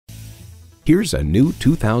Here's a new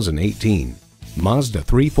 2018 Mazda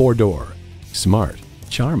 3 4-door. Smart,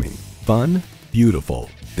 charming, fun, beautiful.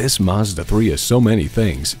 This Mazda 3 is so many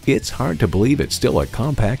things, it's hard to believe it's still a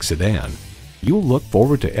compact sedan. You'll look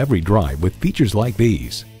forward to every drive with features like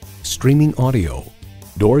these: streaming audio,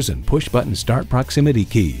 doors and push-button start proximity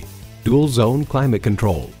key, dual zone climate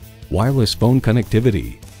control, wireless phone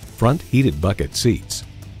connectivity, front heated bucket seats,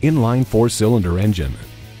 inline 4-cylinder engine,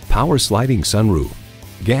 power sliding sunroof,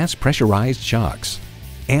 gas pressurized shocks,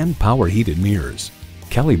 and power heated mirrors.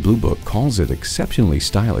 Kelley Blue Book calls it exceptionally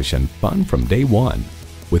stylish and fun from day one.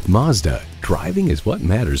 With Mazda, driving is what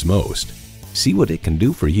matters most. See what it can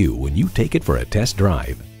do for you when you take it for a test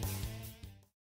drive.